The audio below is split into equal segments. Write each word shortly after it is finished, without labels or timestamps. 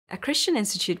A Christian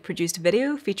Institute-produced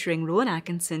video featuring Rowan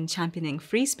Atkinson championing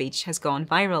free speech has gone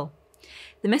viral.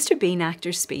 The Mr. Bean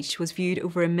actor's speech was viewed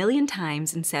over 1 million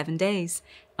times in 7 days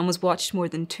and was watched more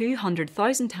than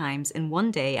 200,000 times in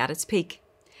one day at its peak.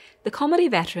 The comedy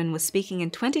veteran was speaking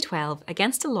in 2012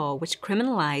 against a law which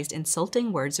criminalised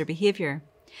insulting words or behaviour.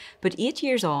 But 8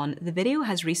 years on, the video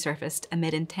has resurfaced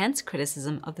amid intense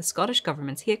criticism of the Scottish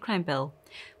Government's hate crime bill,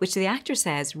 which the actor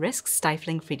says risks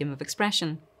stifling freedom of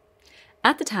expression.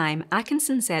 At the time,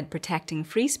 Atkinson said protecting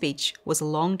free speech was a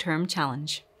long-term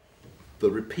challenge.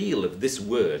 The repeal of this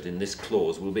word in this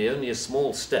clause will be only a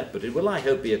small step, but it will, I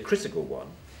hope, be a critical one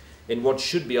in what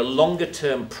should be a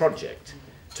longer-term project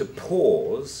to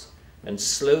pause and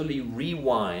slowly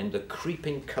rewind a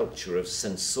creeping culture of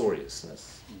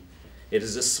censoriousness. It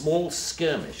is a small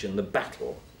skirmish in the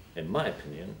battle, in my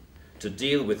opinion, to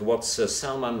deal with what Sir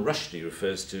Salman Rushdie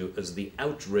refers to as the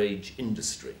outrage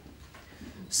industry.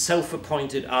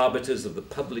 Self-appointed arbiters of the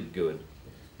public good,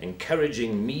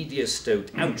 encouraging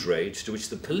media-stoked outrage to which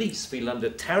the police feel under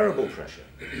terrible pressure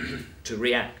to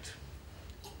react.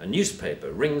 A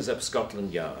newspaper rings up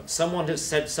Scotland Yard. Someone has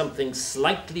said something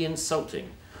slightly insulting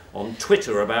on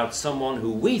Twitter about someone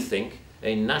who we think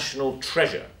a national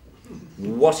treasure.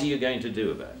 What are you going to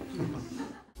do about it?